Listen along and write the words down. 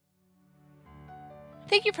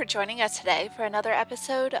Thank you for joining us today for another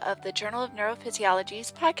episode of the Journal of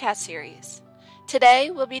Neurophysiology's podcast series.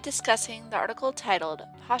 Today, we'll be discussing the article titled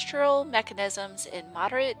Postural Mechanisms in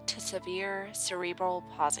Moderate to Severe Cerebral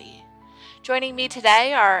Palsy. Joining me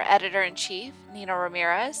today are Editor-in-Chief Nina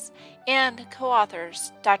Ramirez and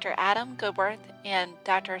co-authors Dr. Adam Goodworth and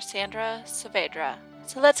Dr. Saavedra.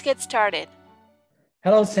 So let's get started.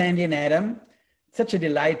 Hello, Sandy and Adam. Such a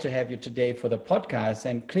delight to have you today for the podcast,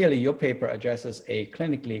 and clearly your paper addresses a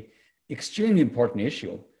clinically extremely important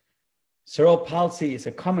issue. Cerebral palsy is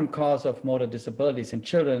a common cause of motor disabilities in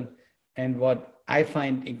children, and what I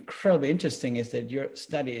find incredibly interesting is that your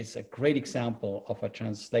study is a great example of a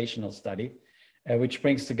translational study, which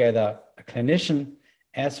brings together a clinician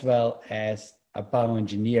as well as a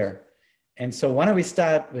bioengineer. And so why don't we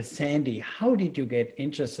start with Sandy? How did you get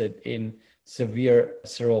interested in severe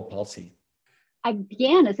cerebral palsy? I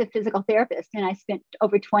began as a physical therapist, and I spent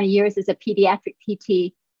over 20 years as a pediatric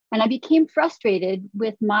PT. And I became frustrated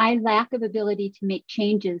with my lack of ability to make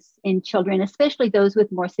changes in children, especially those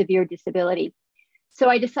with more severe disability. So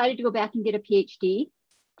I decided to go back and get a PhD,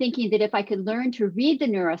 thinking that if I could learn to read the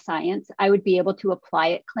neuroscience, I would be able to apply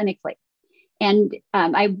it clinically. And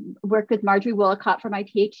I worked with Marjorie Willicott for my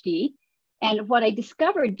PhD. And what I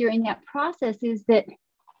discovered during that process is that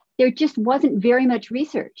there just wasn't very much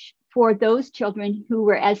research for those children who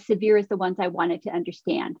were as severe as the ones I wanted to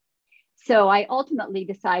understand. So I ultimately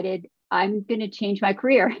decided I'm going to change my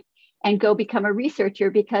career and go become a researcher,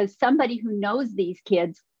 because somebody who knows these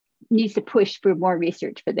kids needs to push for more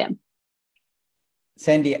research for them.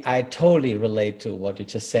 Sandy, I totally relate to what you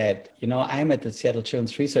just said. You know, I'm at the Seattle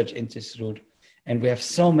Children's Research Institute, and we have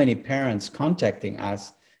so many parents contacting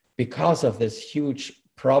us because of this huge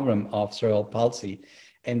problem of cerebral palsy.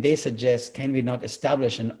 And they suggest, can we not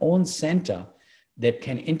establish an own center that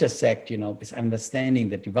can intersect, with understanding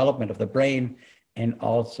the development of the brain and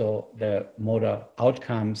also the motor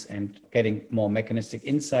outcomes and getting more mechanistic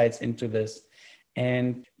insights into this.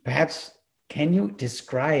 And perhaps, can you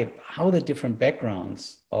describe how the different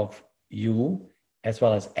backgrounds of you as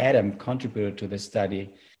well as Adam contributed to this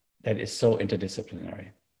study that is so interdisciplinary?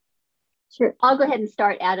 Sure. I'll go ahead and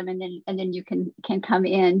start, Adam, and then you can come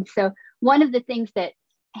in. So one of the things that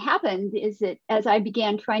happened is that as I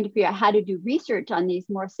began trying to figure out how to do research on these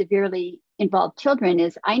more severely involved children,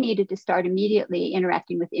 is I needed to start immediately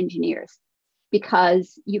interacting with engineers,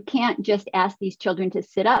 because you can't just ask these children to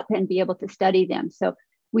sit up and be able to study them. So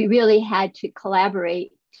we really had to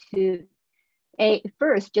collaborate to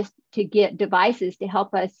first just to get devices to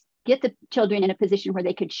help us get the children in a position where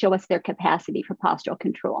they could show us their capacity for postural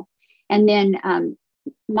control. And then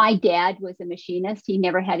my dad was a machinist. He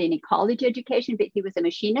never had any college education, but he was a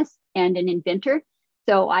machinist and an inventor.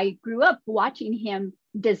 So I grew up watching him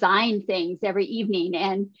design things every evening.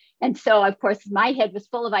 And so, of course, my head was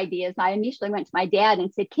full of ideas. I initially went to my dad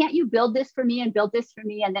and said, can't you build this for me and build this for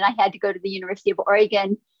me? And then I had to go to the University of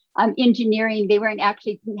Oregon engineering. They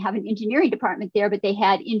didn't have an engineering department there, but they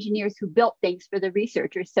had engineers who built things for the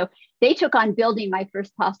researchers. So they took on building my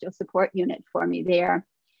first postural support unit for me there.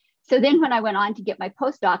 So then when I went on to get my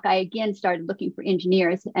postdoc, I again started looking for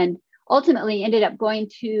engineers and ultimately ended up going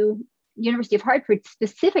to University of Hartford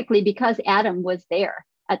specifically because Adam was there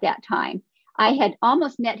at that time. I had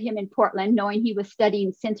almost met him in Portland, knowing he was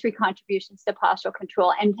studying sensory contributions to postural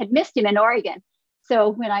control, and had missed him in Oregon. So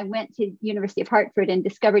when I went to University of Hartford and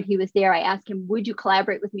discovered he was there, I asked him, would you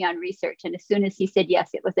collaborate with me on research? And as soon as he said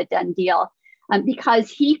yes, it was a done deal,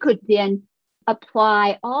 because he could then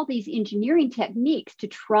apply all these engineering techniques to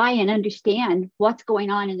try and understand what's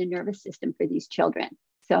going on in the nervous system for these children.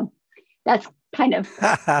 So that's kind of.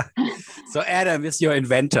 So Adam is your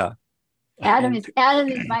inventor. Adam is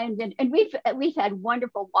my inventor, and we've had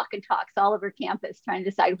wonderful walk and talks all over campus trying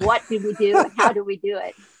to decide what do we do and how do we do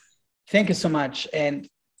it. Thank you so much. And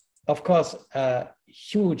of course, a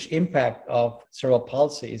huge impact of cerebral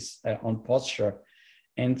palsy is on posture.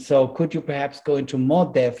 And so could you perhaps go into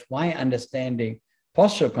more depth why understanding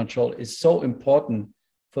postural control is so important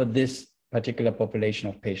for this particular population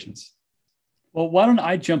of patients? Well, why don't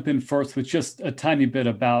I jump in first with just a tiny bit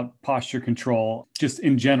about posture control, just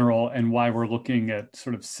in general, and why we're looking at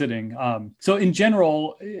sort of sitting. So in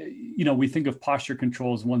general, we think of posture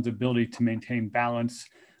control as one's ability to maintain balance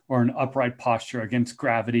or an upright posture against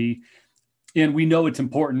gravity. And we know it's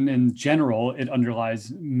important. In general, it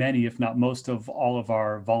underlies many, if not most, of all of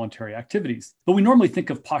our voluntary activities. But we normally think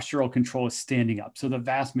of postural control as standing up. So the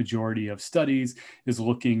vast majority of studies is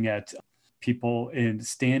looking at people in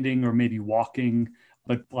standing or maybe walking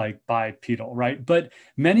but like bipedal, right? But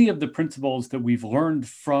many of the principles that we've learned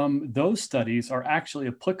from those studies are actually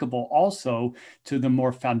applicable also to the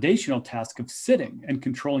more foundational task of sitting and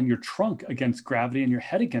controlling your trunk against gravity and your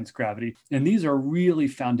head against gravity. And these are really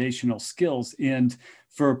foundational skills. And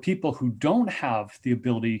for people who don't have the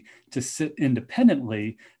ability to sit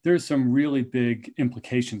independently, there's some really big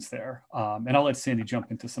implications there. And I'll let Sandy jump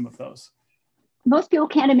into some of those. Most people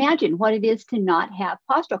can't imagine what it is to not have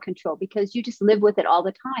postural control because you just live with it all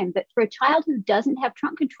the time. But for a child who doesn't have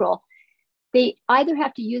trunk control, they either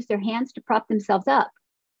have to use their hands to prop themselves up,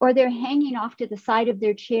 or they're hanging off to the side of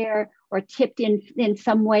their chair or tipped in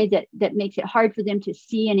some way that makes it hard for them to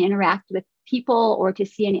see and interact with people or to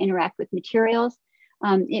see and interact with materials.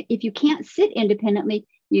 If you can't sit independently,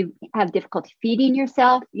 you have difficulty feeding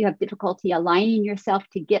yourself, you have difficulty aligning yourself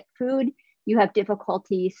to get food, you have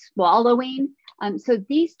difficulty swallowing. So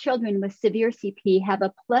these children with severe CP have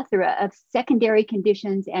a plethora of secondary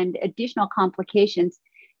conditions and additional complications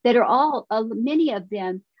that are all, many of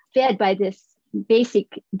them, fed by this basic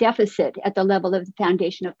deficit at the level of the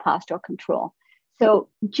foundation of postural control. So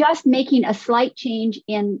just making a slight change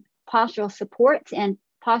in postural supports and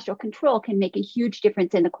postural control can make a huge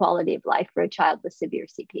difference in the quality of life for a child with severe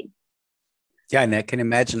CP. Yeah, and I can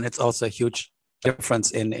imagine it's also a huge difference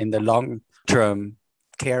in the long-term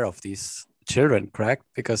care of these children, correct?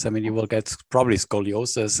 Because, I mean, you will get probably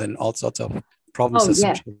scoliosis and all sorts of problems. Oh,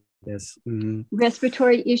 yes. Yes. Mm-hmm.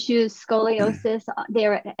 Respiratory issues, scoliosis,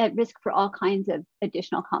 they're at risk for all kinds of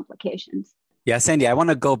additional complications. Yeah, Sandy, I want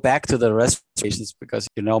to go back to the respirations because,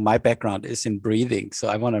 you know, my background is in breathing. So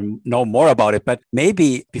I want to know more about it. But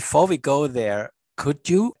maybe before we go there, could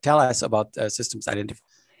you tell us about systems identification?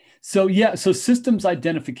 So systems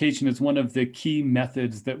identification is one of the key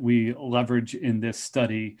methods that we leverage in this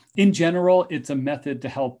study. In general, it's a method to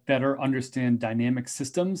help better understand dynamic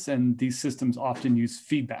systems, and these systems often use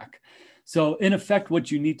feedback. So in effect,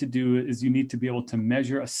 what you need to do is you need to be able to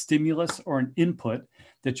measure a stimulus or an input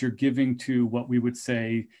that you're giving to what we would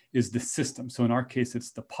say is the system. So in our case,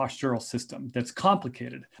 it's the postural system. That's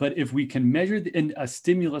complicated. But if we can measure a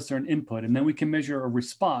stimulus or an input, and then we can measure a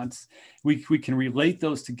response, we can relate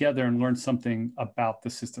those together and learn something about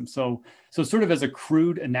the system. So sort of as a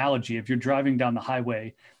crude analogy, if you're driving down the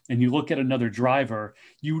highway and you look at another driver,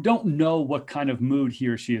 you don't know what kind of mood he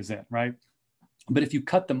or she is in, right? But if you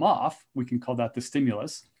cut them off, we can call that the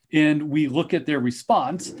stimulus, and we look at their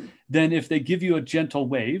response, then if they give you a gentle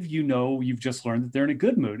wave, you know you've just learned that they're in a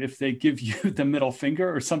good mood. If they give you the middle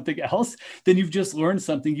finger or something else, then you've just learned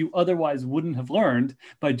something you otherwise wouldn't have learned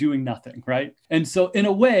by doing nothing, right? And so in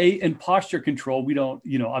a way, in posture control, we don't,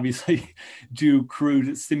 obviously do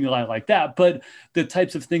crude stimuli like that, but the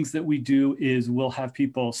types of things that we do is we'll have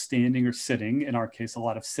people standing or sitting, in our case, a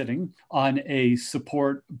lot of sitting, on a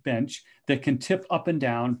support bench that can tip up and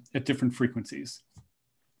down at different frequencies.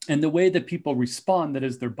 And the way that people respond, that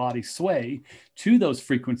is their body sway to those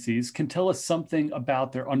frequencies, can tell us something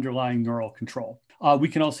about their underlying neural control. We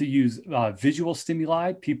can also use visual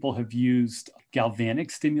stimuli. People have used galvanic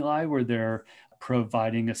stimuli where they're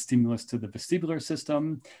providing a stimulus to the vestibular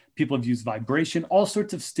system. People have used vibration, all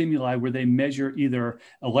sorts of stimuli where they measure either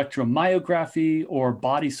electromyography or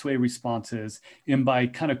body sway responses. And by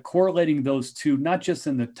kind of correlating those two, not just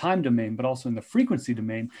in the time domain, but also in the frequency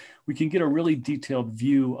domain, we can get a really detailed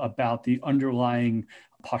view about the underlying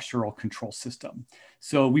postural control system.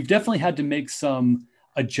 So we've definitely had to make some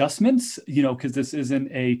adjustments, because this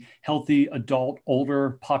isn't a healthy adult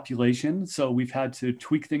older population. So we've had to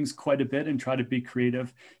tweak things quite a bit and try to be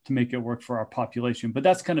creative to make it work for our population. But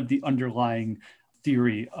that's kind of the underlying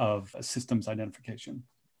theory of systems identification.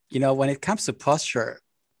 When it comes to posture,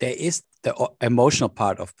 there is the emotional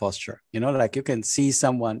part of posture. Like you can see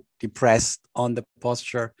someone depressed on the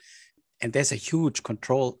posture, and there's a huge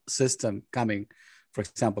control system coming, for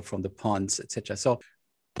example, from the pons, etc. So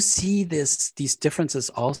see these differences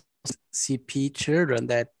also CP children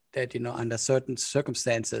that under certain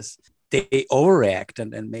circumstances they overreact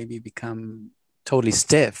and maybe become totally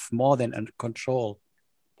stiff more than under control.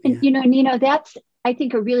 And Nino, that's I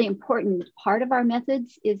think a really important part of our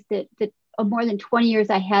methods is that more than 20 years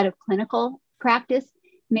I had of clinical practice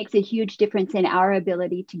makes a huge difference in our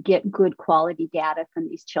ability to get good quality data from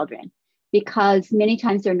these children, because many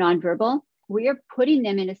times they're nonverbal. We are putting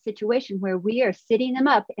them in a situation where we are sitting them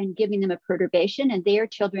up and giving them a perturbation, and they are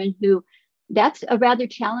children who, that's a rather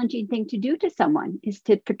challenging thing to do to someone, is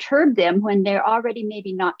to perturb them when they're already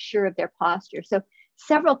maybe not sure of their posture. So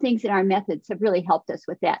several things in our methods have really helped us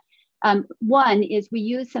with that. One is we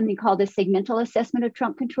use something called a segmental assessment of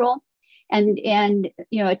trunk control. And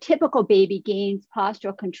a typical baby gains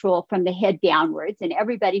postural control from the head downwards. And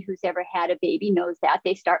everybody who's ever had a baby knows that.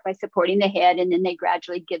 They start by supporting the head, and then they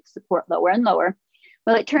gradually give support lower and lower.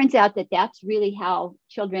 Well, it turns out that that's really how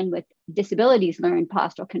children with disabilities learn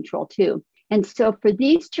postural control too. And so for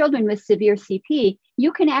these children with severe CP,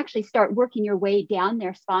 you can actually start working your way down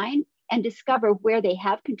their spine and discover where they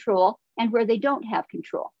have control and where they don't have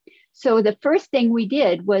control. So the first thing we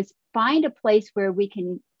did was find a place where we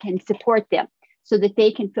can support them so that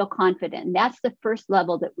they can feel confident. And that's the first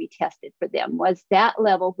level that we tested for them, was that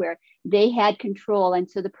level where they had control. And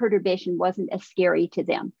so the perturbation wasn't as scary to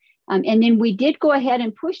them. And then we did go ahead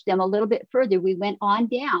and push them a little bit further. We went on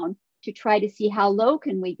down to try to see how low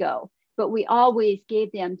can we go. But we always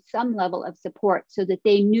gave them some level of support so that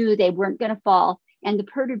they knew they weren't going to fall. And the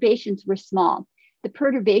perturbations were small. The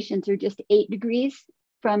perturbations are just 8 degrees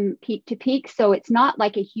from peak to peak. So it's not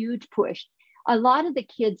like a huge push. A lot of the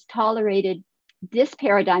kids tolerated this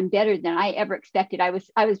paradigm better than I ever expected. I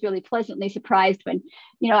was really pleasantly surprised when,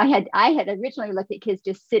 I had originally looked at kids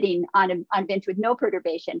just sitting on a bench with no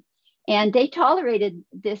perturbation, and they tolerated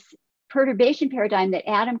this perturbation paradigm that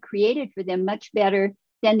Adam created for them much better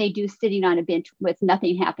than they do sitting on a bench with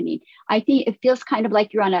nothing happening. I think it feels kind of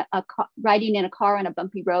like you're on riding in a car on a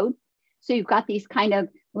bumpy road. So you've got these kind of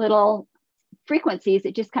little frequencies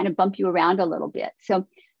that just kind of bump you around a little bit. So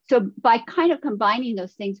by kind of combining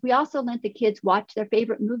those things, we also let the kids watch their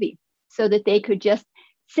favorite movie so that they could just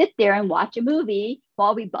sit there and watch a movie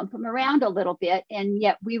while we bump them around a little bit. And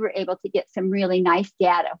yet we were able to get some really nice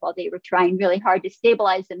data while they were trying really hard to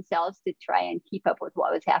stabilize themselves to try and keep up with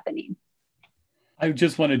what was happening. I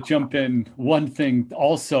just want to jump in one thing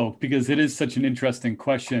also, because it is such an interesting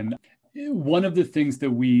question. One of the things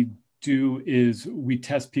that we do is we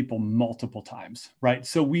test people multiple times, right?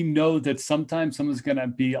 So we know that sometimes someone's going to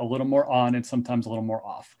be a little more on and sometimes a little more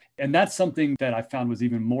off. And that's something that I found was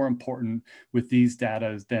even more important with these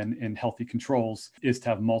data than in healthy controls, is to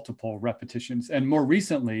have multiple repetitions. And more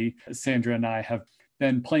recently, Sandra and I have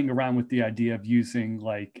been playing around with the idea of using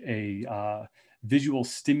like a visual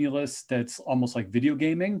stimulus that's almost like video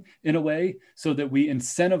gaming in a way, so that we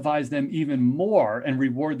incentivize them even more and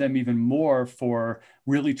reward them even more for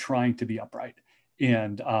really trying to be upright.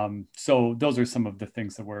 And so those are some of the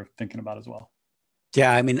things that we're thinking about as well.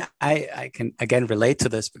 Yeah, I mean, I can again relate to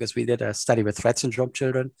this because we did a study with Rett syndrome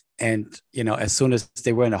children, and as soon as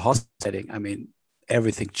they were in a hospital setting, I mean,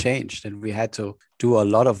 everything changed, and we had to do a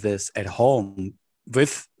lot of this at home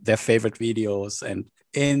with their favorite videos and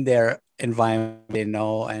in their environment,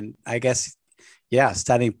 and I guess, yeah,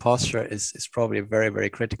 studying posture is probably a very,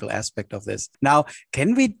 very critical aspect of this. Now,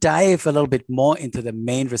 can we dive a little bit more into the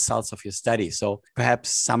main results of your study? So perhaps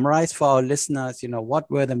summarize for our listeners,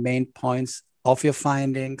 what were the main points of your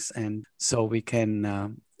findings, and so we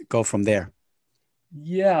can go from there.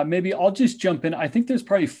 Yeah, maybe I'll just jump in. I think there's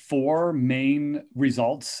probably 4 main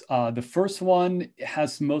results. The first one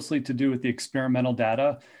has mostly to do with the experimental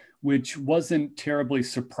data, which wasn't terribly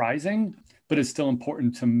surprising, but is still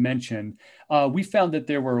important to mention. We found that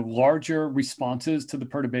there were larger responses to the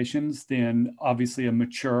perturbations than obviously a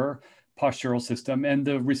mature postural system, and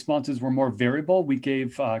the responses were more variable. We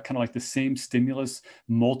gave kind of like the same stimulus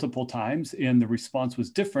multiple times, and the response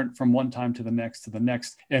was different from one time to the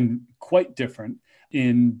next, and quite different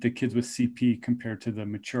in the kids with CP compared to the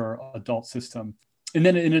mature adult system. And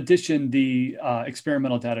then in addition, the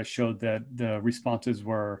experimental data showed that the responses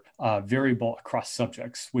were variable across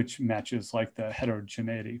subjects, which matches like the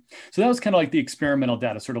heterogeneity. So that was kind of like the experimental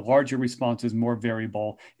data, sort of larger responses, more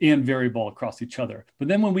variable, and variable across each other. But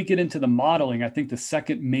then when we get into the modeling, I think the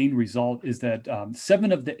second main result is that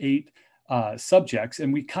 7 of the 8 subjects,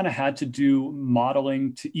 and we kind of had to do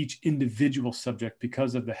modeling to each individual subject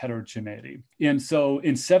because of the heterogeneity. And so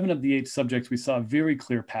in 7 of the 8 subjects, we saw a very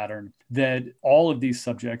clear pattern that all of these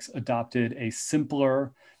subjects adopted a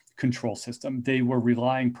simpler control system. They were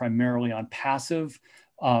relying primarily on passive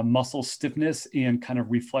muscle stiffness and kind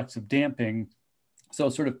of reflexive damping. So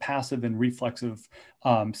sort of passive and reflexive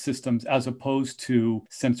systems, as opposed to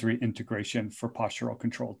sensory integration for postural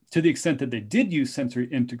control. To the extent that they did use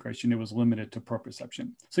sensory integration, it was limited to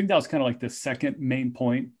proprioception. So I think that was kind of like the second main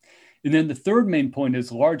point. And then the third main point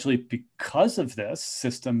is largely because of this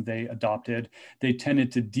system they adopted, they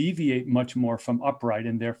tended to deviate much more from upright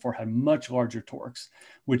and therefore had much larger torques,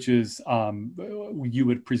 which is, you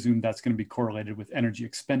would presume that's going to be correlated with energy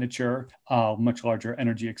expenditure, much larger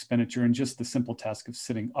energy expenditure, and just the simple task of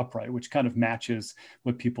sitting upright, which kind of matches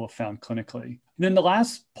what people have found clinically. And then the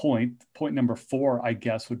last point number 4, I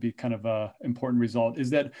guess, would be kind of an important result, is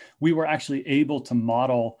that we were actually able to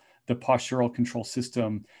model the postural control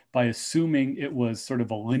system by assuming it was sort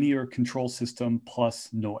of a linear control system plus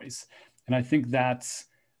noise. And I think that's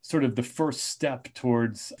sort of the first step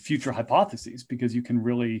towards future hypotheses, because you can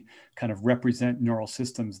really kind of represent neural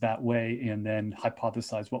systems that way and then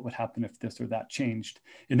hypothesize what would happen if this or that changed,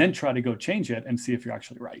 and then try to go change it and see if you're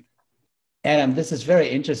actually right. Adam, this is very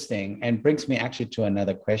interesting and brings me actually to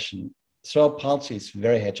another question. Cerebral palsy is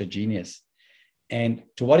very heterogeneous. And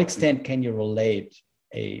to what extent can you relate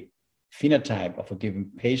a phenotype of a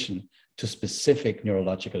given patient to specific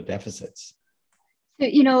neurological deficits?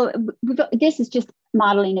 So, this is just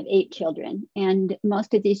modeling of 8 children. And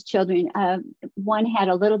most of these children, one had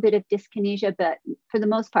a little bit of dyskinesia, but for the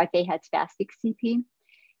most part, they had spastic CP.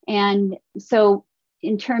 And so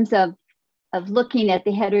in terms of looking at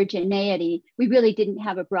the heterogeneity, we really didn't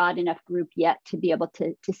have a broad enough group yet to be able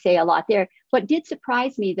to say a lot there. What did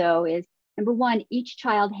surprise me, though, is number one, each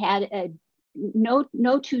child had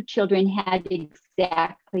no two children had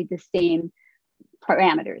exactly the same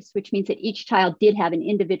parameters, which means that each child did have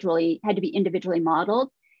had to be individually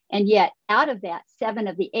modeled. And yet out of that, 7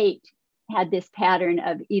 of the 8 had this pattern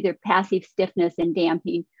of either passive stiffness and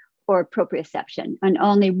damping or proprioception. And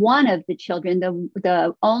only one of the children,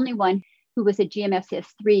 the only one who was a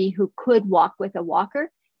GMFCS3 who could walk with a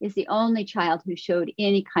walker, is the only child who showed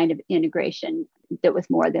any kind of integration that was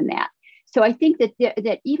more than that. So I think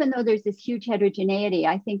that even though there's this huge heterogeneity,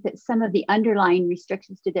 I think that some of the underlying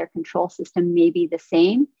restrictions to their control system may be the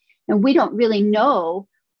same. And we don't really know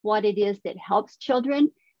what it is that helps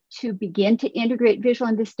children to begin to integrate visual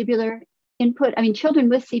and vestibular input. I mean, children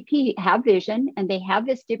with CP have vision and they have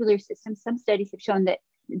vestibular systems. Some studies have shown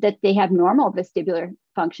that they have normal vestibular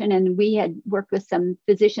function. And we had worked with some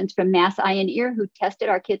physicians from Mass Eye and Ear who tested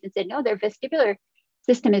our kids and said, no, their vestibular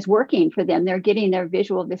system is working for them. They're getting their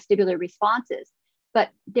visual vestibular responses, but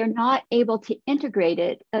they're not able to integrate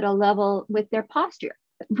it at a level with their posture,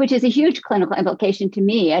 which is a huge clinical implication to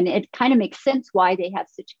me. And it kind of makes sense why they have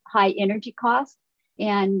such high energy costs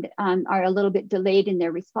and are a little bit delayed in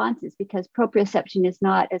their responses, because proprioception is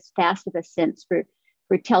not as fast of a sense for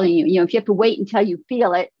telling you, if you have to wait until you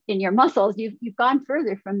feel it in your muscles, you've gone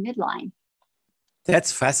further from midline.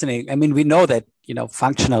 That's fascinating. I mean, we know that,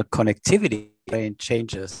 functional connectivity brain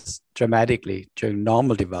changes dramatically during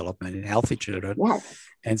normal development in healthy children. Yes.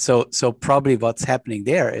 And so probably what's happening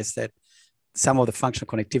there is that some of the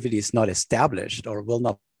functional connectivity is not established or will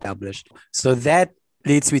not be established. So that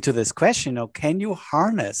leads me to this question, can you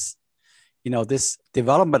harness, this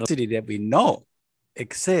developmental that we know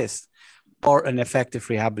exists or an effective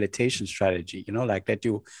rehabilitation strategy, like that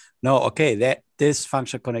that this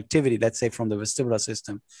functional connectivity, let's say from the vestibular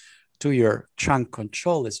system to your trunk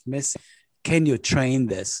control is missing. Can you train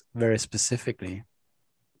this very specifically?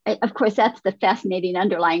 Of course, that's the fascinating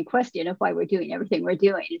underlying question of why we're doing everything we're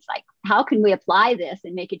doing. It's like, how can we apply this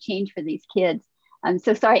and make a change for these kids?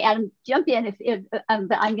 So sorry, Adam, jump in but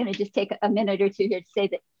I'm going to just take a minute or two here to say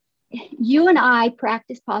that you and I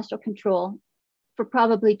practice postural control for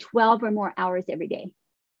probably 12 or more hours every day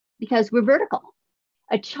because we're vertical.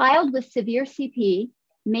 A child with severe CP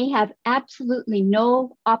may have absolutely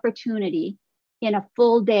no opportunity in a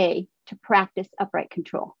full day to practice upright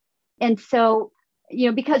control. And so,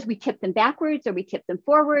 because we tip them backwards or we tip them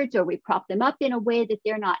forwards or we prop them up in a way that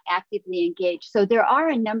they're not actively engaged. So there are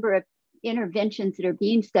a number of interventions that are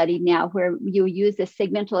being studied now where you use a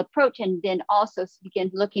segmental approach and then also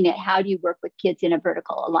begin looking at how do you work with kids in a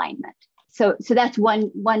vertical alignment. So that's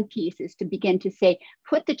one piece, is to begin to say,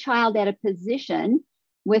 put the child at a position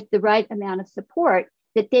with the right amount of support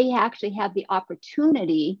that they actually have the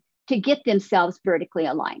opportunity to get themselves vertically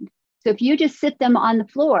aligned. So if you just sit them on the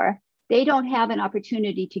floor, they don't have an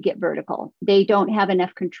opportunity to get vertical. They don't have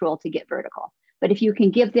enough control to get vertical. But if you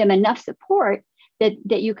can give them enough support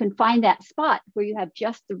that you can find that spot where you have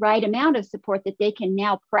just the right amount of support that they can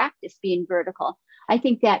now practice being vertical, I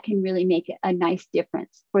think that can really make a nice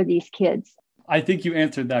difference for these kids. I think you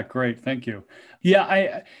answered that great. Thank you.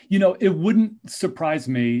 Yeah, it wouldn't surprise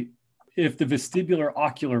me if the vestibular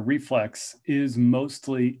ocular reflex is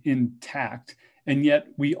mostly intact. And yet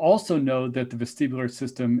we also know that the vestibular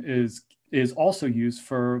system is also used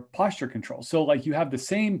for posture control. So like you have the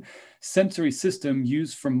same sensory system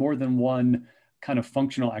used for more than one kind of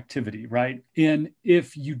functional activity, right? And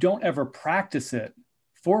if you don't ever practice it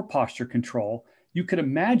for posture control, you could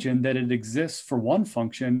imagine that it exists for one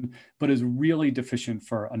function, but is really deficient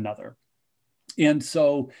for another. And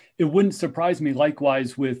so it wouldn't surprise me,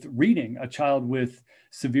 likewise, with reading. A child with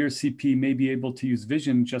severe CP may be able to use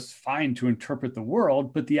vision just fine to interpret the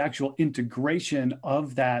world, but the actual integration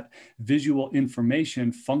of that visual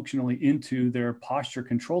information functionally into their posture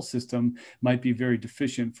control system might be very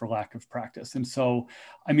deficient for lack of practice. And so,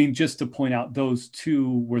 I mean, just to point out, those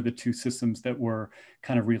two were the two systems that were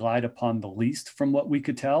kind of relied upon the least from what we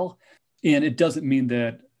could tell. And it doesn't mean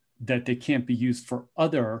that they can't be used for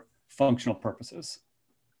other functional purposes.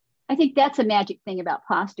 I think that's a magic thing about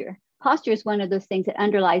posture. Posture is one of those things that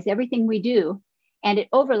underlies everything we do, and it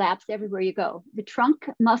overlaps everywhere you go. The trunk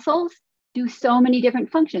muscles do so many different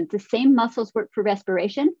functions. The same muscles work for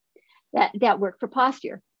respiration that work for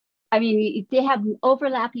posture. I mean, they have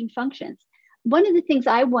overlapping functions. One of the things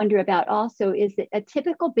I wonder about also is that a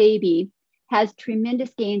typical baby has tremendous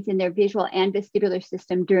gains in their visual and vestibular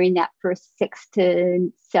system during that first 6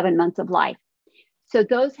 to 7 months of life. So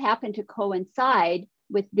those happen to coincide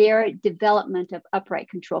with their development of upright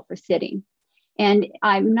control for sitting. And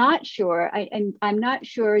I'm not sure, I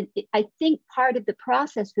think part of the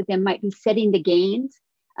process for them might be setting the gains,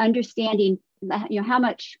 understanding how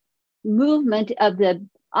much movement of the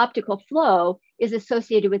optical flow is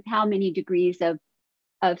associated with how many degrees of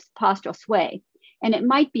postural sway. And it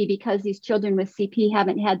might be because these children with CP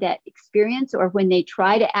haven't had that experience, or when they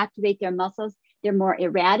try to activate their muscles, they're more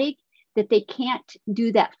erratic, that they can't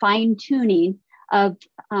do that fine tuning of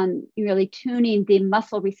really tuning the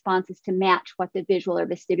muscle responses to match what the visual or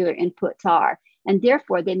vestibular inputs are. And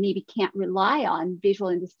therefore, they maybe can't rely on visual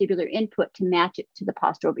and vestibular input to match it to the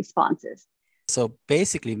postural responses. So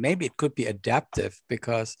basically, maybe it could be adaptive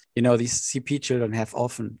because, these CP children have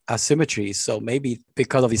often asymmetries. So maybe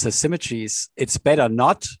because of these asymmetries, it's better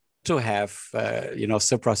not to have,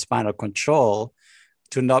 supraspinal control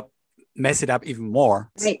to not mess it up even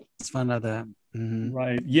more. Right. It's one of the... Mm-hmm.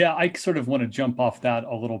 Right. Yeah, I sort of want to jump off that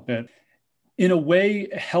a little bit. In a way,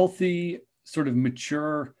 healthy, sort of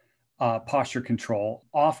mature posture control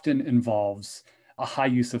often involves a high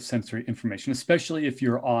use of sensory information, especially if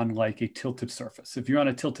you're on like a tilted surface. If you're on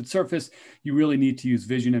a tilted surface, you really need to use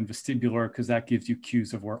vision and vestibular because that gives you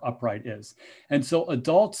cues of where upright is. And so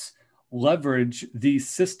adults leverage these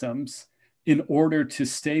systems in order to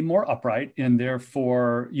stay more upright. And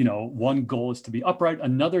therefore, one goal is to be upright.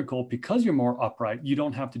 Another goal, because you're more upright, you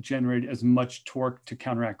don't have to generate as much torque to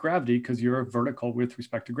counteract gravity because you're vertical with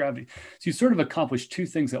respect to gravity. So you sort of accomplish two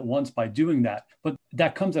things at once by doing that, but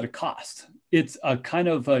that comes at a cost. It's a kind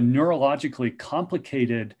of a neurologically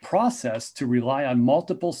complicated process to rely on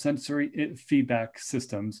multiple sensory feedback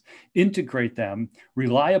systems, integrate them,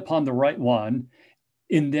 rely upon the right one,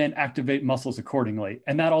 and then activate muscles accordingly.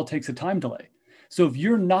 And that all takes a time delay. So if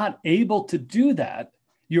you're not able to do that,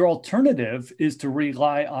 your alternative is to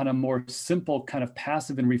rely on a more simple kind of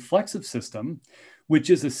passive and reflexive system, which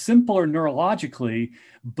is a simpler neurologically,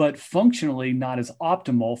 but functionally not as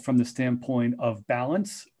optimal from the standpoint of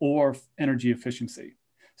balance or energy efficiency.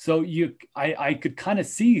 So I could kind of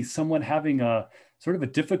see someone having a sort of a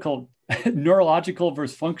difficult neurological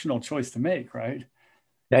versus functional choice to make, right?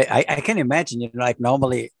 I can imagine, like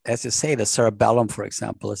normally, as you say, the cerebellum, for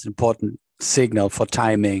example, is an important signal for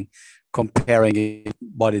timing, comparing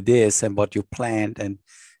what it is and what you planned. And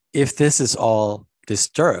if this is all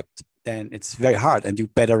disturbed, then it's very hard and you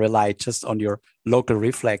better rely just on your local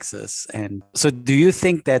reflexes. And so do you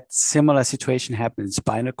think that similar situation happens in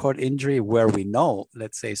spinal cord injury where we know,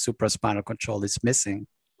 let's say, supraspinal control is missing?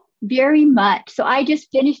 Very much. So I just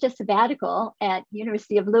finished a sabbatical at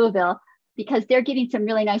University of Louisville because they're getting some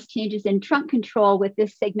really nice changes in trunk control with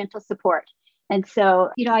this segmental support. And so,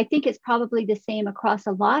 I think it's probably the same across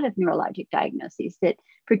a lot of neurologic diagnoses, that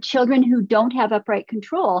for children who don't have upright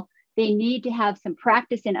control, they need to have some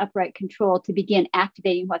practice in upright control to begin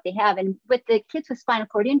activating what they have. And with the kids with spinal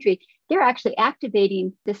cord injury, they're actually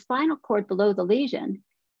activating the spinal cord below the lesion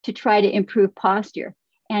to try to improve posture.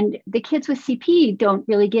 And the kids with CP don't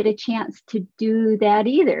really get a chance to do that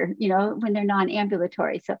either, when they're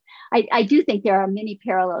non-ambulatory. So I do think there are many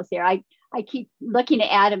parallels there. I keep looking at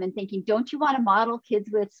Adam and thinking, don't you want to model kids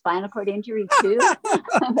with spinal cord injury too?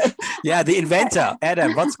 Yeah, the inventor,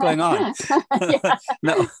 Adam, what's going on?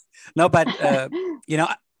 No, but,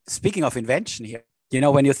 speaking of invention here,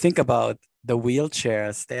 when you think about the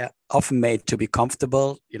wheelchairs, they're often made to be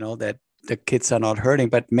comfortable, that the kids are not hurting,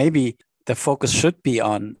 but maybe the focus should be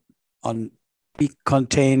on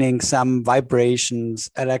containing some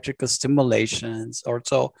vibrations, electrical stimulations, or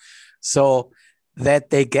so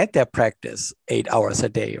that they get their practice 8 hours a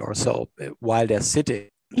day or so while they're sitting.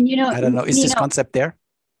 And I don't know, is this concept there?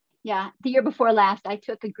 Yeah, the year before last, I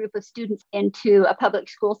took a group of students into a public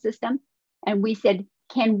school system, and we said,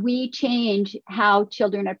 can we change how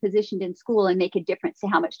children are positioned in school and make a difference to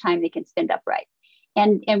how much time they can spend upright?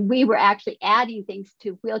 And we were actually adding things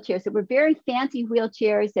to wheelchairs that were very fancy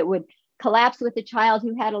wheelchairs that would collapse with a child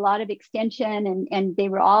who had a lot of extension, and they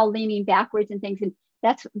were all leaning backwards and things. And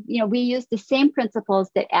that's, we use the same principles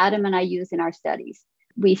that Adam and I use in our studies.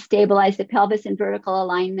 We stabilize the pelvis in vertical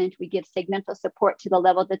alignment. We give segmental support to the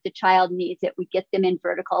level that the child needs it. We get them in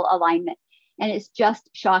vertical alignment. And it's just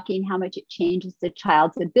shocking how much it changes the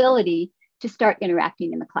child's ability to start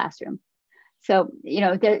interacting in the classroom. So,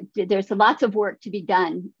 there's lots of work to be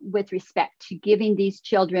done with respect to giving these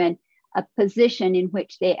children a position in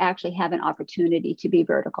which they actually have an opportunity to be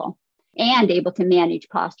vertical and able to manage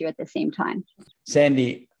posture at the same time.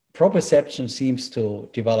 Sandy, proprioception seems to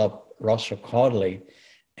develop rostrocaudally.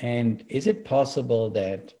 And is it possible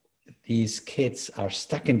that these kids are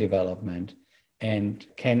stuck in development and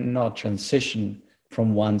cannot transition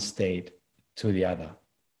from one state to the other?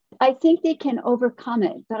 I think they can overcome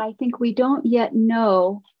it, but I think we don't yet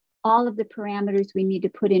know all of the parameters we need to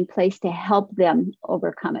put in place to help them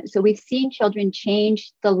overcome it. So we've seen children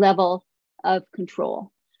change the level of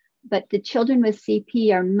control, but the children with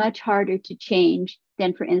CP are much harder to change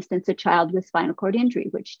than, for instance, a child with spinal cord injury,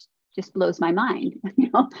 which just blows my mind.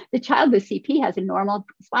 The child with CP has a normal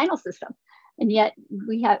spinal system, and yet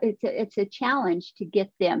it's a challenge to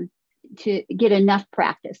get them to get enough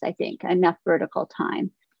practice, I think, enough vertical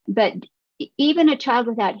time. But even a child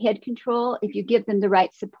without head control, if you give them the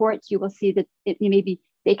right supports, you will see that maybe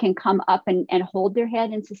they can come up and hold their head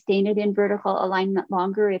and sustain it in vertical alignment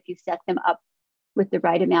longer if you set them up with the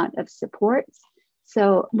right amount of supports.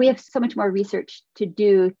 So we have so much more research to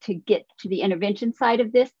do to get to the intervention side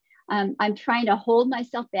of this. I'm trying to hold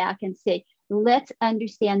myself back and say, let's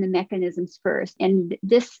understand the mechanisms first. And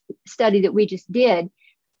this study that we just did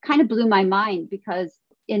kind of blew my mind, because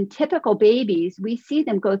in typical babies, we see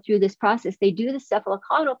them go through this process. They do the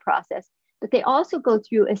cephalocaudal process, but they also go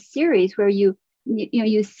through a series where you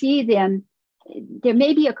see them. There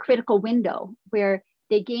may be a critical window where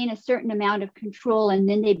they gain a certain amount of control, and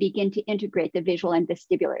then they begin to integrate the visual and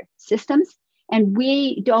vestibular systems. And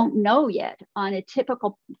we don't know yet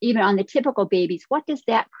even on the typical babies, what does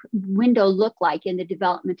that window look like in the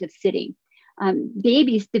development of sitting?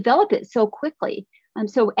 Babies develop it so quickly.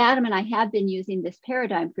 So Adam and I have been using this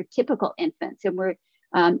paradigm for typical infants, and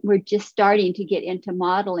we're just starting to get into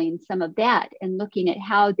modeling some of that and looking at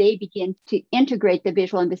how they begin to integrate the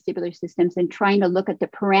visual and vestibular systems and trying to look at the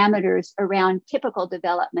parameters around typical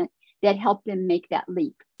development that help them make that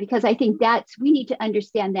leap. Because I think we need to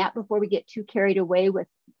understand that before we get too carried away with,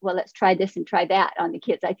 well, let's try this and try that on the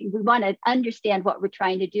kids. I think we want to understand what we're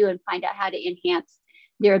trying to do and find out how to enhance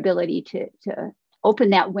their ability to open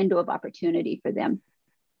that window of opportunity for them.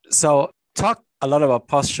 So talk a lot about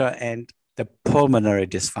posture and the pulmonary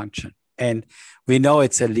dysfunction. And we know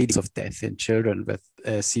it's a leading cause of death in children with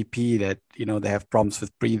CP, that, they have problems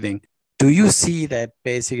with breathing. Do you see that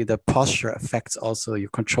basically the posture affects also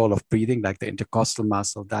your control of breathing, like the intercostal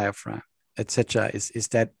muscle, diaphragm, etc.? Is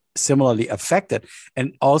that similarly affected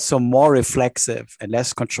and also more reflexive and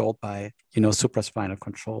less controlled by, supraspinal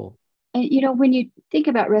control? And, when you think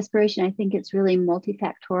about respiration, I think it's really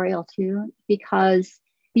multifactorial too, because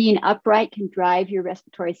being upright can drive your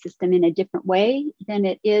respiratory system in a different way than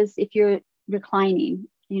it is if you're reclining.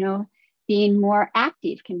 Being more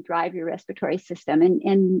active can drive your respiratory system.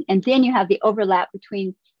 And then you have the overlap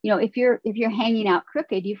between, if you're hanging out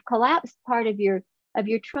crooked, you've collapsed part of your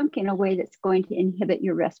trunk in a way that's going to inhibit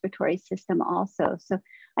your respiratory system also. So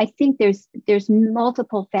I think there's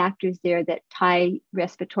multiple factors there that tie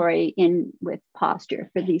respiratory in with posture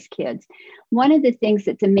for these kids. One of the things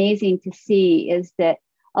that's amazing to see is that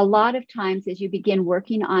a lot of times as you begin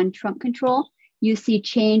working on trunk control, you see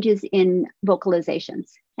changes in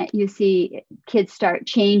vocalizations. You see kids start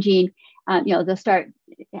changing, they'll start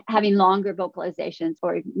having longer vocalizations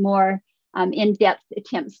or more in-depth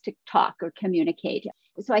attempts to talk or communicate.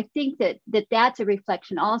 So I think that's a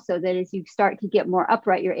reflection also that as you start to get more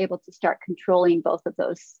upright, you're able to start controlling both of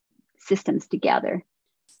those systems together.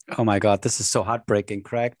 Oh my God, this is so heartbreaking,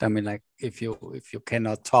 correct? I mean, like if you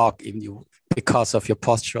cannot talk, even because of your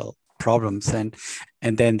postural problems, and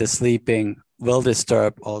then the sleeping will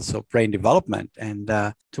disturb also brain development. And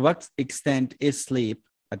to what extent is sleep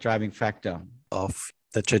a driving factor of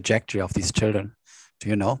the trajectory of these children? Do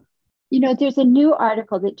you know? There's a new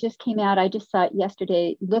article that just came out. I just saw it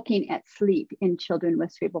yesterday, looking at sleep in children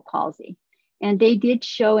with cerebral palsy. And they did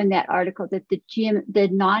show in that article that the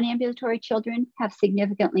non-ambulatory children have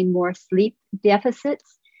significantly more sleep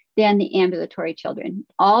deficits than the ambulatory children.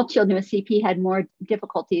 All children with CP had more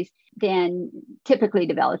difficulties than typically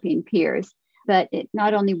developing peers. But it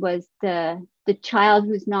not only was the child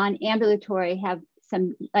who's non-ambulatory have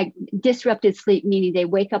some like disrupted sleep, meaning they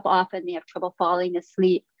wake up often, they have trouble falling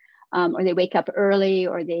asleep, or they wake up early,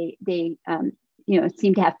 or they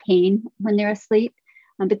seem to have pain when they're asleep.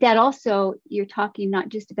 But that also, you're talking not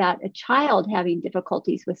just about a child having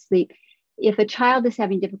difficulties with sleep. If a child is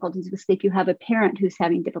having difficulties with sleep, you have a parent who's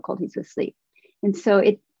having difficulties with sleep. And so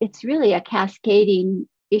it's really a cascading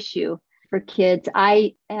issue for kids.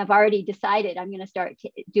 I have already decided I'm going to start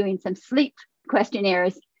doing some sleep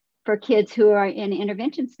questionnaires for kids who are in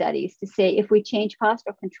intervention studies to say, if we change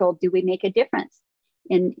postural control, do we make a difference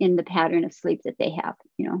in the pattern of sleep that they have,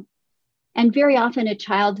 And very often a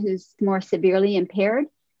child who's more severely impaired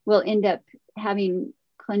will end up having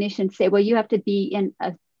clinicians say, well, you have to be in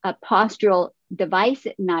a postural device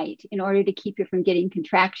at night in order to keep you from getting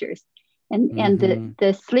contractures. And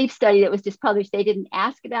the sleep study that was just published, they didn't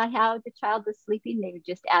ask about how the child was sleeping. They would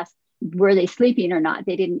just ask, were they sleeping or not?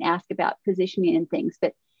 They didn't ask about positioning and things.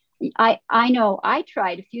 But I know I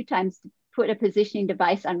tried a few times to put a positioning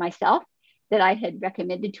device on myself that I had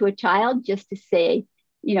recommended to a child just to say,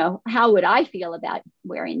 how would I feel about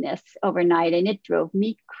wearing this overnight? And it drove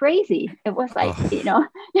me crazy. It was like,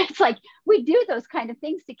 it's like we do those kind of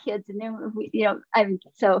things to kids. And then,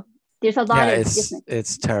 so there's a lot of different.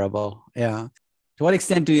 It's terrible. Yeah. To what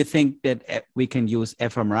extent do you think that we can use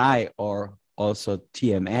fMRI or also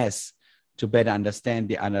TMS to better understand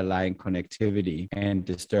the underlying connectivity and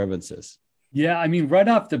disturbances? Yeah, I mean, right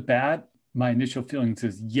off the bat, my initial feelings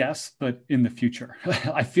is yes, but in the future.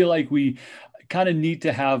 I feel like we kind of need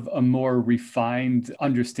to have a more refined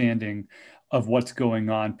understanding of what's going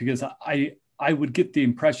on, because I would get the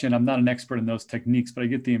impression, I'm not an expert in those techniques, but I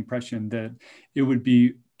get the impression that it would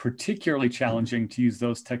be particularly challenging to use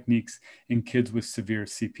those techniques in kids with severe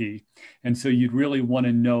CP. And so you'd really want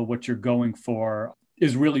to know what you're going for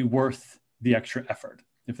is really worth the extra effort,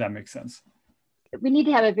 if that makes sense. We need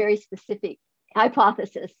to have a very specific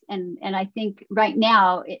hypothesis. And I think right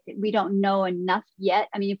now, we don't know enough yet.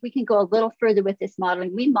 I mean, if we can go a little further with this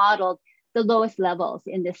modeling, we modeled the lowest levels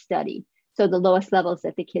in this study. So the lowest levels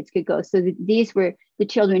that the kids could go. So these were the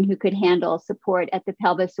children who could handle support at the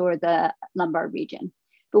pelvis or the lumbar region.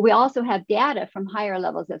 But we also have data from higher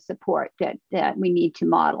levels of support that we need to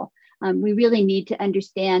model. We really need to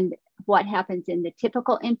understand what happens in the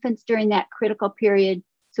typical infants during that critical period.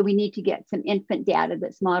 So we need to get some infant data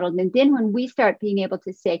that's modeled. And then when we start being able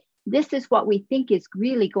to say, this is what we think is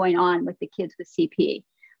really going on with the kids with CP,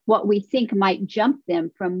 what we think might jump them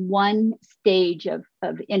from one stage of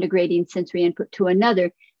integrating sensory input to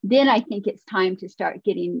another, then I think it's time to start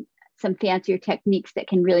getting some fancier techniques that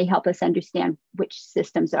can really help us understand which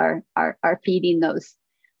systems are feeding those.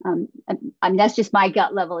 I mean, that's just my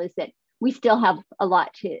gut level, is that we still have a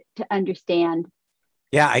lot to understand.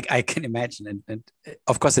 Yeah, I can imagine. And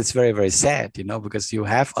of course, it's very, very sad, because you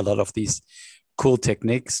have a lot of these cool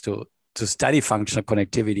techniques to study functional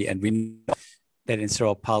connectivity. And we know that in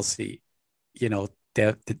cerebral palsy, the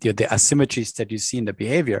asymmetries that you see in the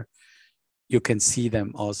behavior, you can see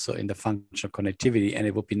them also in the functional connectivity. And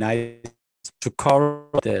it would be nice to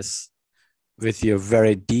correlate this with your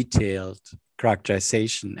very detailed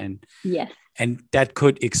characterization. And yes, and that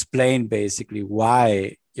could explain basically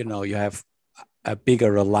why, you have a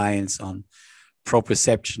bigger reliance on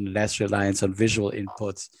proprioception, less reliance on visual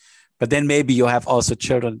inputs. But then maybe you have also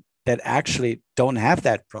children that actually don't have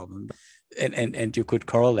that problem, and you could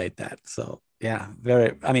correlate that. So yeah,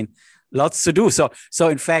 lots to do. So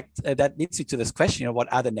in fact, that leads me to this question: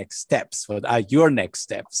 what are the next steps? What are your next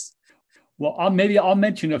steps? Well, I'll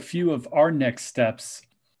mention a few of our next steps.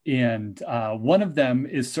 And one of them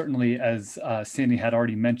is certainly, as Sandy had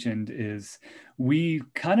already mentioned, is we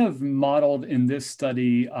kind of modeled in this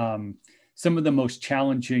study some of the most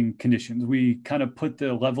challenging conditions. We kind of put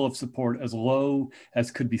the level of support as low as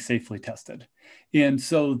could be safely tested. And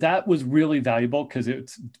so that was really valuable because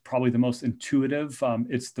it's probably the most intuitive.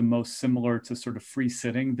 It's the most similar to sort of free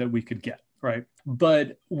sitting that we could get. Right.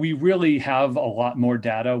 But we really have a lot more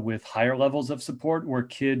data with higher levels of support where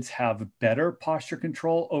kids have better posture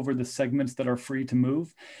control over the segments that are free to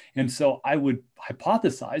move. And so I would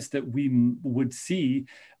hypothesize that we would see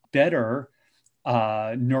better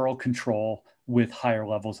neural control with higher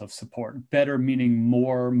levels of support. Better meaning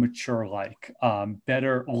more mature-like,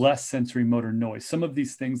 better, less sensory motor noise. Some of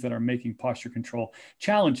these things that are making posture control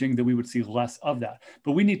challenging, that we would see less of that.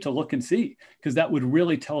 But we need to look and see, because that would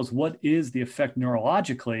really tell us what is the effect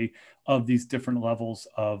neurologically of these different levels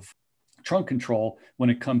of trunk control when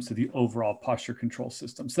it comes to the overall posture control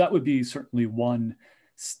system. So that would be certainly one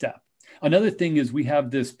step. Another thing is we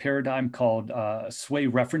have this paradigm called sway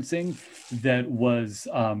referencing that was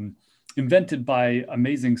invented by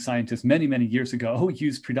amazing scientists many, many years ago,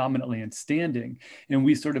 used predominantly in standing. And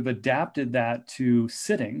we sort of adapted that to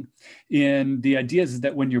sitting. And the idea is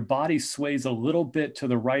that when your body sways a little bit to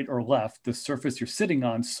the right or left, the surface you're sitting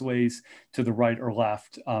on sways to the right or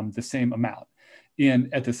left the same amount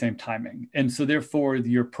and at the same timing. And so therefore,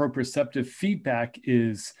 your proprioceptive feedback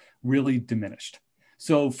is really diminished.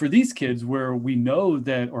 So for these kids where we know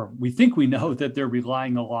that, or we think we know that they're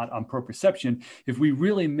relying a lot on proprioception, if we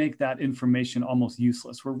really make that information almost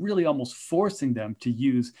useless, we're really almost forcing them to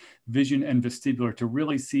use vision and vestibular to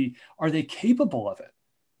really see, are they capable of it?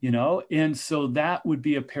 And so that would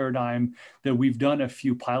be a paradigm that we've done a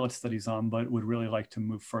few pilot studies on, but would really like to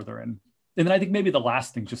move further in. And then I think maybe the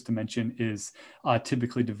last thing just to mention is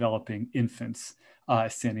typically developing infants.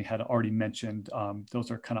 Sandy had already mentioned,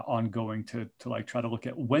 those are kind of ongoing to like try to look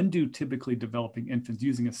at when do typically developing infants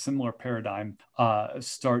using a similar paradigm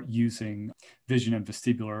start using vision and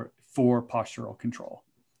vestibular for postural control.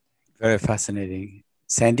 Very fascinating.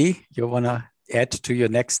 Sandy, you want to add to your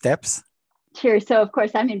next steps? Sure. So of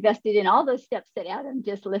course I'm invested in all those steps that Adam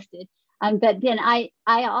just listed. But then I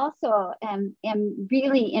also am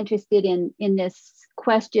really interested in this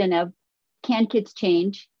question of, can kids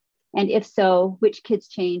change? And if so, which kids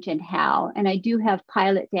change and how? And I do have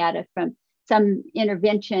pilot data from some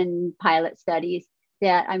intervention pilot studies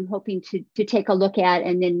that I'm hoping to take a look at.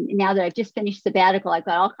 And then now that I've just finished sabbatical, I've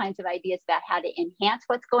got all kinds of ideas about how to enhance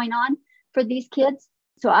what's going on for these kids.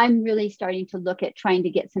 So I'm really starting to look at trying to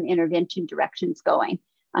get some intervention directions going.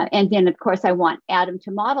 And then, of course, I want Adam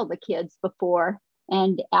to model the kids before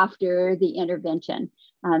and after the intervention.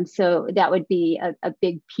 So that would be a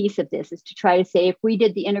big piece of this, is to try to say, if we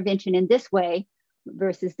did the intervention in this way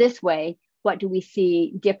versus this way, what do we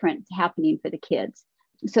see different happening for the kids?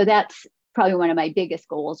 So that's probably one of my biggest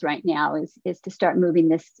goals right now, is to start moving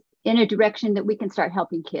this in a direction that we can start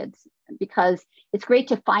helping kids, because it's great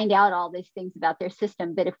to find out all these things about their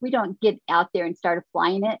system. But if we don't get out there and start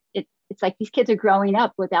applying it, it's like these kids are growing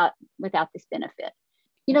up without this benefit.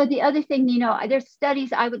 The other thing, there's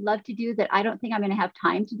studies I would love to do that I don't think I'm going to have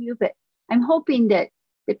time to do, but I'm hoping that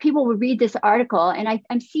people will read this article. And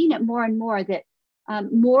I'm seeing it more and more, that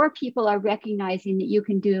more people are recognizing that you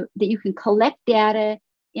can collect data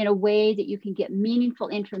in a way that you can get meaningful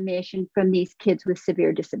information from these kids with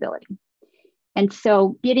severe disability. And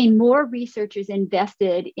so getting more researchers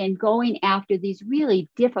invested in going after these really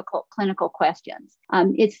difficult clinical questions,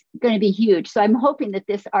 it's going to be huge. So I'm hoping that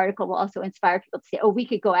this article will also inspire people to say, oh, we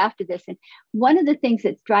could go after this. And one of the things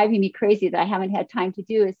that's driving me crazy that I haven't had time to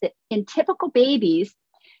do is that in typical babies,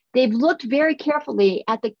 they've looked very carefully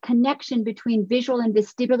at the connection between visual and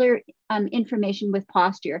vestibular information with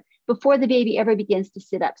posture before the baby ever begins to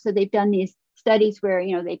sit up. So they've done these studies where,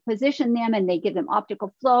 they position them and they give them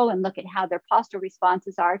optical flow and look at how their postural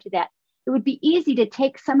responses are to that. It would be easy to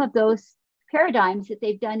take some of those paradigms that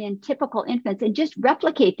they've done in typical infants and just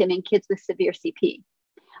replicate them in kids with severe CP.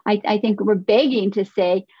 I think we're begging to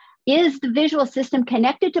say, is the visual system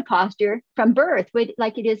connected to posture from birth,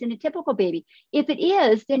 like it is in a typical baby? If it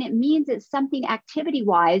is, then it means it's something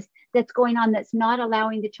activity-wise that's going on that's not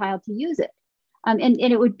allowing the child to use it. And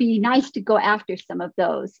it would be nice to go after some of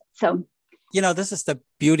those. So, this is the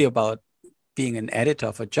beauty about being an editor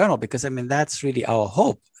of a journal, because that's really our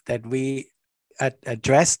hope, that we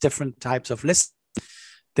address different types of lists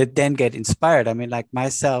that then get inspired. Like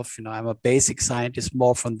myself, I'm a basic scientist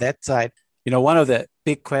more from that side. One of the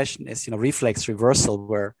big question is, reflex reversal,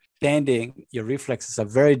 where standing, your reflexes are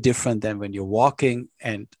very different than when you're walking.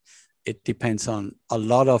 And it depends on a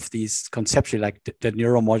lot of these conceptually, like the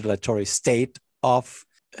neuromodulatory state of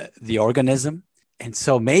the organism. And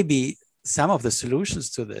so maybe some of the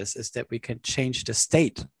solutions to this is that we can change the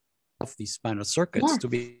state of these spinal circuits to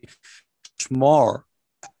be much more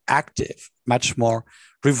active, much more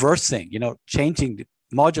reversing, changing,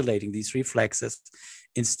 modulating these reflexes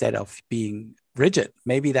instead of being rigid.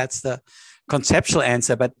 Maybe that's the conceptual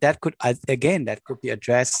answer, but that could be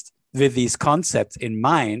addressed with these concepts in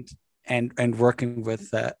mind and working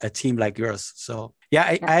with a team like yours. So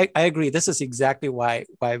I agree. This is exactly why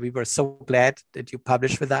we were so glad that you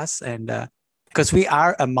published with us, and because we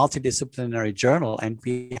are a multidisciplinary journal, and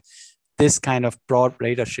we this kind of broad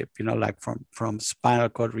leadership, like from spinal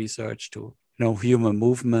cord research to human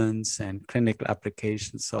movements and clinical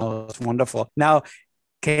applications. So it's wonderful. Now,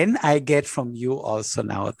 can I get from you also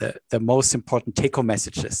now the most important take-home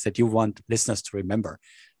messages that you want listeners to remember?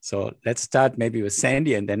 So let's start maybe with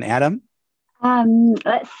Sandy and then Adam.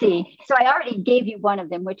 Let's see. So I already gave you one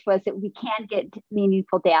of them, which was that we can get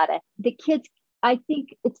meaningful data. The kids, I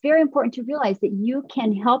think it's very important to realize that you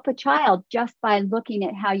can help a child just by looking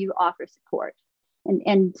at how you offer support.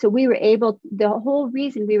 And so the whole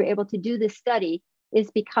reason we were able to do this study is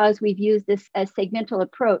because we've used this a segmental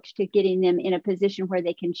approach to getting them in a position where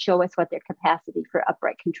they can show us what their capacity for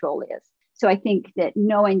upright control is. So I think that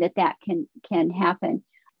knowing that can happen.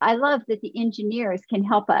 I love that the engineers can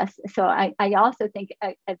help us. So I also think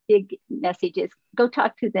a big message is go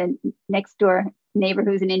talk to the next door neighbor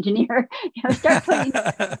who's an engineer. Start putting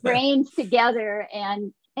brains together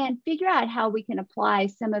and figure out how we can apply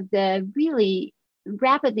some of the really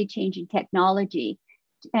rapidly changing technology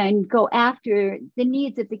and go after the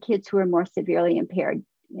needs of the kids who are more severely impaired.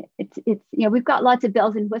 It's we've got lots of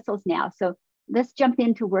bells and whistles now. So let's jump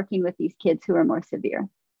into working with these kids who are more severe.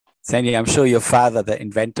 Sandy, I'm sure your father, the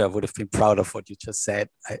inventor, would have been proud of what you just said.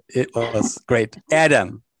 It was great.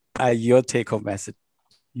 Adam, your take-home message.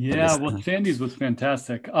 Yeah, well, Sandy's was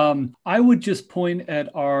fantastic. I would just point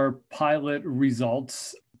at our pilot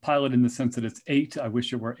results, pilot in the sense that it's 8. I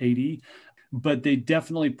wish it were 80. But they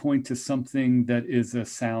definitely point to something that is a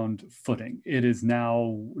sound footing. It is now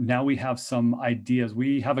we have some ideas.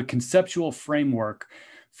 We have a conceptual framework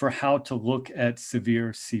for how to look at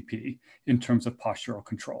severe CP in terms of postural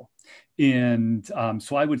control. And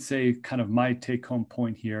so I would say kind of my take-home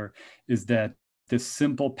point here is that this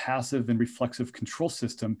simple passive and reflexive control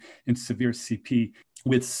system in severe CP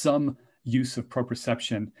with some use of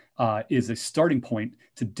proprioception is a starting point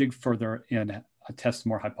to dig further and test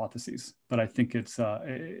more hypotheses. But I think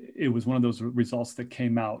it was one of those results that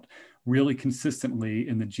came out really consistently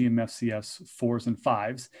in the GMFCS 4s and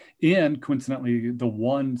 5s. And coincidentally, the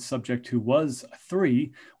one subject who was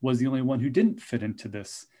 3 was the only one who didn't fit into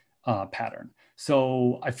this pattern.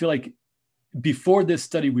 So I feel like before this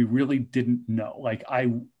study, we really didn't know. Like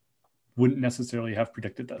I wouldn't necessarily have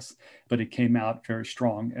predicted this, but it came out very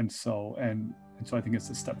strong. And so I think it's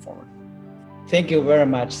a step forward. Thank you very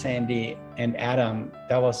much, Sandy and Adam.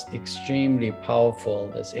 That was extremely powerful,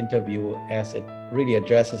 this interview, as it really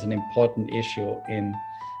addresses an important issue in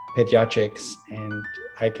pediatrics. And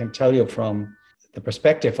I can tell you from the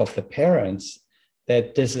perspective of the parents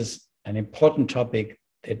that this is an important topic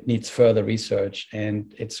that needs further research.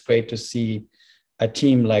 And it's great to see a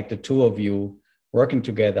team like the two of you working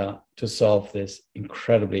together to solve this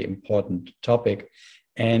incredibly important topic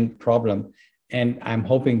and problem. And I'm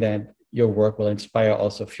hoping that your work will inspire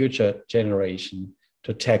also future generation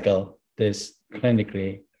to tackle this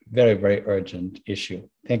clinically very, very urgent issue.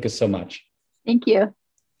 Thank you so much. Thank you.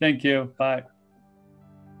 Thank you. Bye.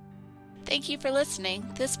 Thank you for listening.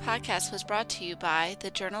 This podcast was brought to you by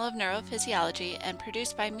the Journal of Neurophysiology and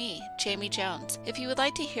produced by me, Jamie Jones. If you would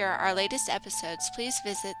like to hear our latest episodes, please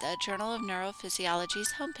visit the Journal of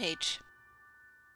Neurophysiology's homepage.